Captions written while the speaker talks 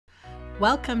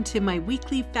Welcome to my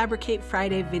weekly Fabricate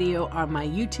Friday video on my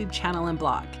YouTube channel and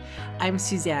blog. I'm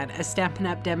Suzanne, a Stampin'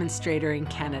 Up! Demonstrator in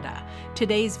Canada.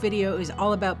 Today's video is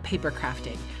all about paper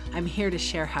crafting. I'm here to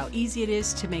share how easy it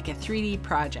is to make a 3D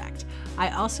project. I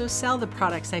also sell the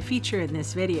products I feature in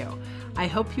this video. I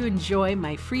hope you enjoy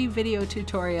my free video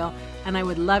tutorial, and I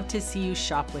would love to see you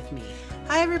shop with me.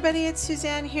 Hi everybody, it's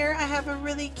Suzanne here. I have a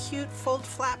really cute fold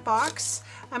flat box.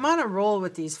 I'm on a roll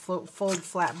with these fold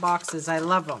flat boxes. I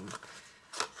love them.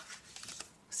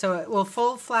 So it will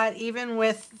fold flat even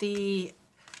with the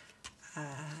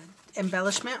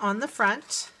embellishment on the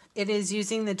front. It is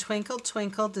using the Twinkle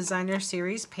Twinkle Designer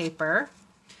Series paper.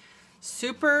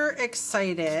 Super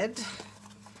excited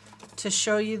to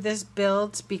show you this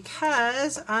build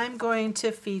because I'm going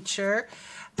to feature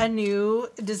a new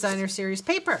Designer Series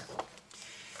paper.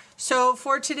 So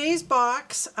for today's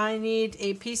box, I need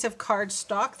a piece of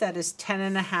cardstock that is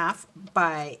 10.5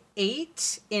 by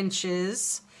 8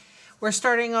 inches. We're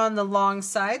starting on the long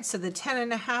side, so the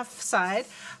 10.5 side,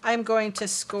 I'm going to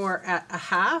score at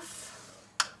 1/2,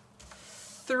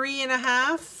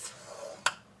 3.5,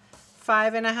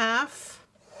 5.5,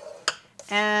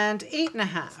 and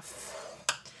 8.5.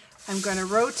 I'm going to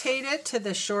rotate it to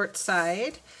the short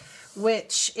side,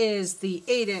 which is the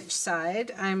 8-inch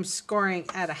side. I'm scoring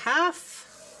at 1/2,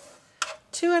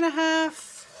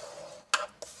 2.5,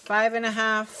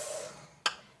 5.5,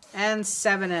 and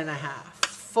 7.5.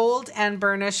 Fold and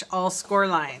burnish all score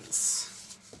lines.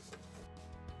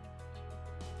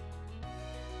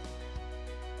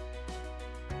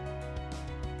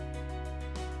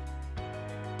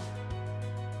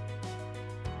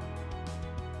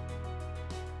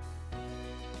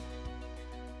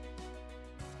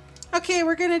 Okay,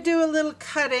 we're going to do a little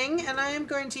cutting, and I am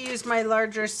going to use my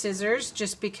larger scissors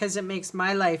just because it makes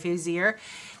my life easier.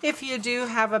 If you do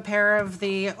have a pair of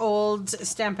the old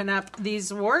Stampin' Up,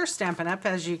 these were Stampin' Up,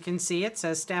 as you can see, it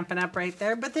says Stampin' Up right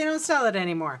there, but they don't sell it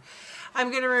anymore. I'm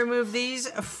going to remove these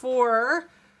 4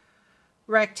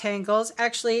 rectangles.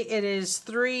 Actually, it is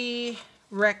 3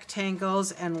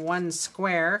 rectangles and 1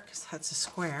 square, because that's a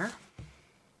square.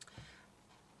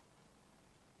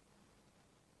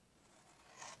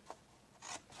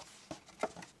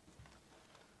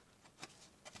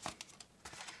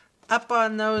 Up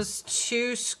on those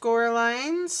 2 score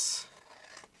lines.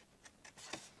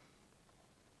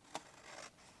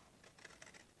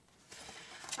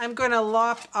 I'm going to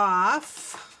lop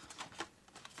off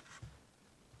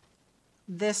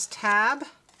this tab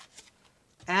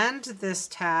and this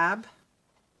tab.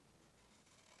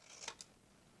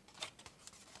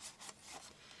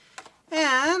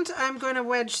 And I'm going to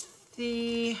wedge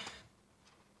the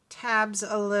tabs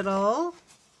a little.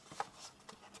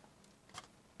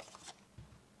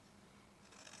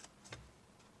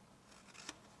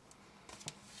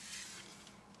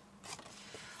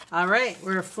 All right,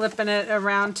 we're flipping it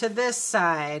around to this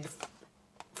side.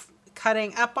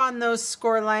 Cutting up on those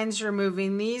score lines,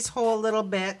 removing these whole little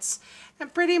bits,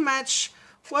 and pretty much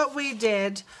what we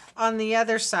did on the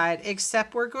other side,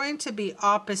 except we're going to be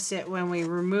opposite when we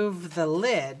remove the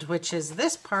lid, which is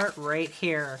this part right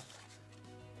here.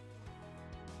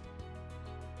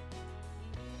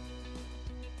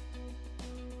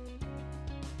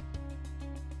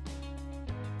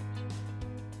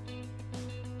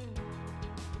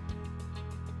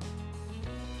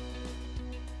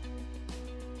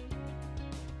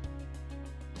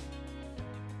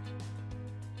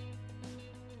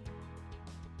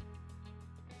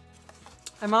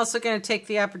 I'm also going to take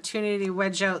the opportunity to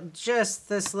wedge out just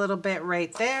this little bit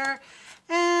right there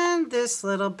and this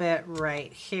little bit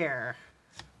right here.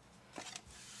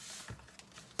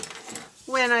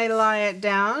 When I lie it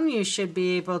down, you should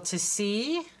be able to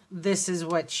see this is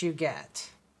what you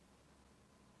get.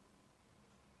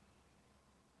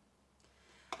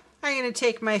 I'm going to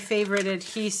take my favorite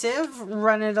adhesive,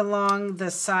 run it along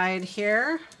the side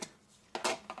here,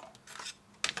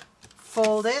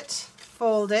 fold it.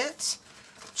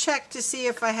 Check to see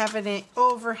if I have any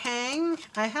overhang.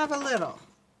 I have a little.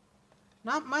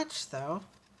 Not much though.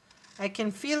 I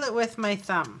can feel it with my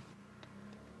thumb.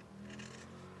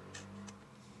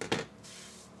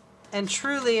 And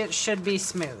truly it should be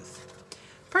smooth.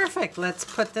 Perfect, let's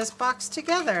put this box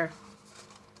together.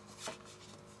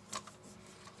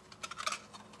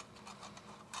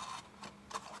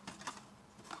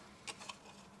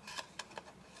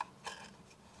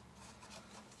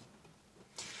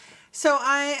 So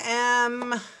I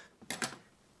am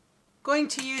going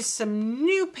to use some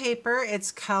new paper.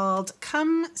 It's called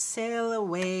Come Sail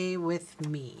Away with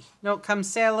Me. No, Come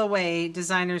Sail Away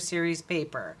Designer Series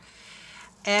paper.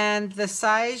 And the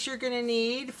size you're going to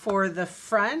need for the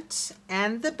front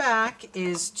and the back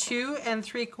is 2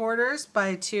 3/4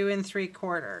 by 2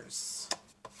 3/4.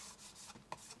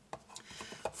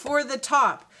 For the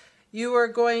top, you are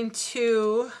going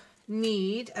to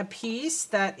need a piece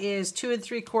that is 2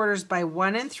 3/4 by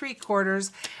 1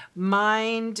 3/4.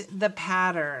 Mind the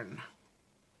pattern.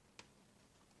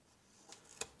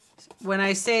 When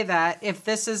I say that, if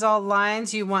this is all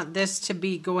lines, you want this to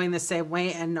be going the same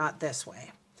way and not this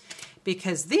way.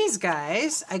 Because these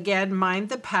guys, again, mind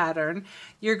the pattern,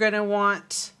 you're going to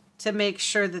want to make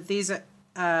sure that these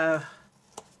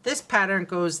this pattern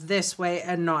goes this way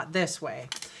and not this way.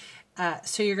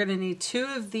 So you're going to need 2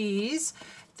 of these.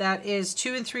 That is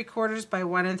 2 3/4 by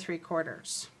 1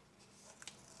 3/4.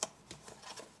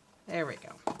 There we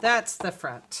go. That's the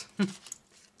front.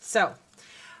 So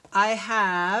I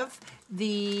have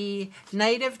the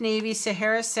Night of Navy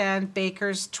Sahara Sand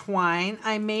Baker's Twine.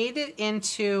 I made it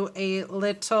into a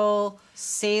little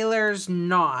sailor's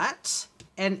knot.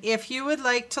 And if you would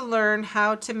like to learn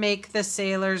how to make the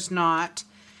sailor's knot,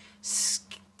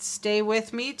 stay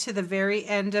with me to the very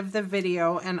end of the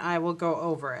video and I will go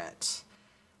over it.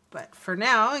 But for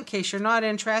now, in case you're not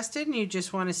interested and you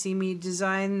just want to see me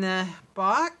design the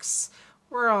box,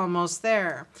 we're almost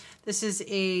there. This is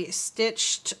a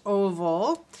stitched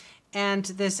oval, and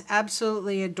this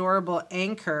absolutely adorable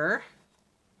anchor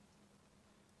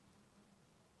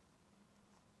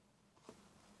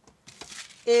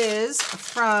is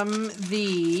from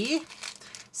the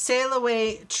Sail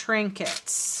Away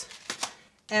Trinkets.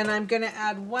 And I'm going to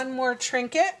add one more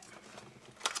trinket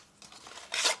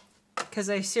because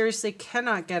I seriously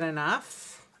cannot get enough.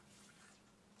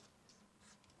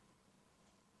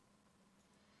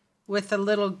 With a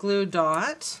little glue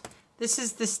dot. This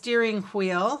is the steering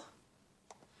wheel.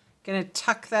 Gonna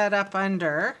tuck that up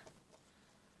under.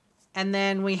 And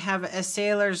then we have a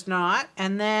sailor's knot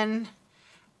and then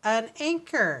an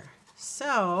anchor.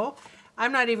 So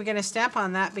I'm not even gonna stamp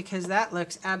on that because that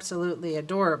looks absolutely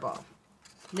adorable.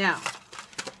 Now,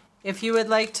 if you would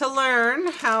like to learn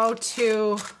how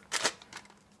to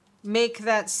make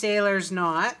that sailor's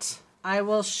knot, I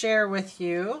will share with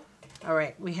you. All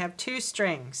right, we have 2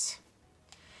 strings.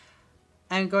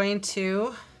 I'm going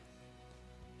to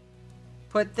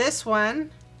put this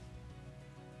one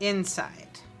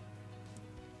inside.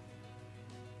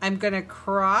 I'm going to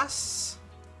cross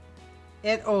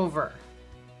it over.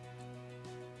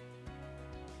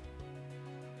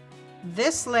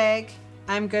 This leg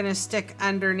I'm going to stick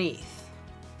underneath.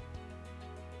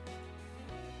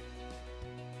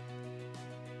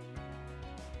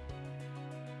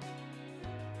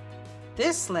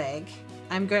 This leg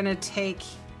I'm going to take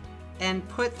and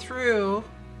put through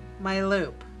my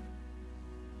loop.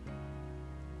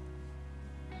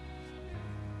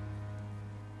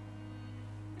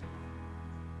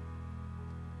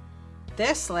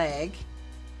 This leg,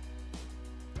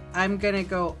 I'm going to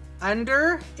go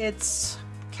under its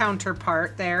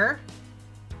counterpart there,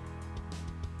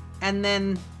 and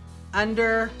then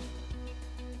under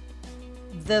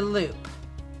the loop.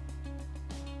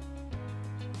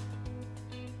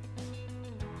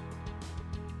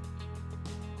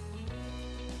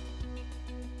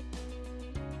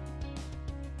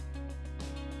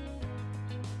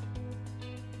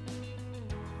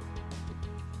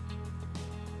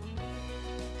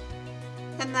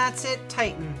 And that's it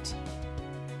tightened.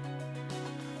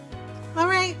 All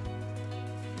right.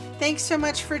 Thanks so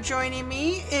much for joining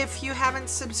me. If you haven't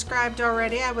subscribed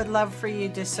already, I would love for you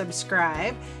to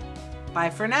subscribe.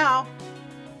 Bye for now.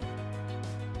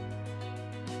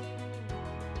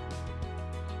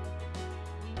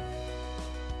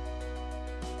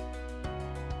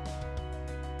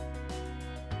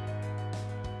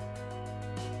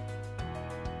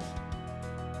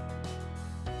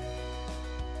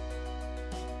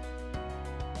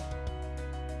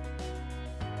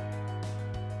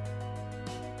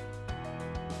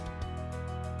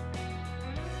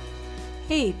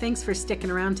 Hey, thanks for sticking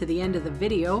around to the end of the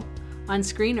video. On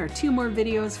screen are 2 more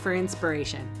videos for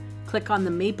inspiration. Click on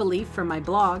the maple leaf for my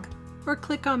blog, or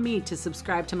click on me to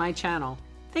subscribe to my channel.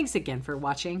 Thanks again for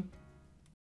watching.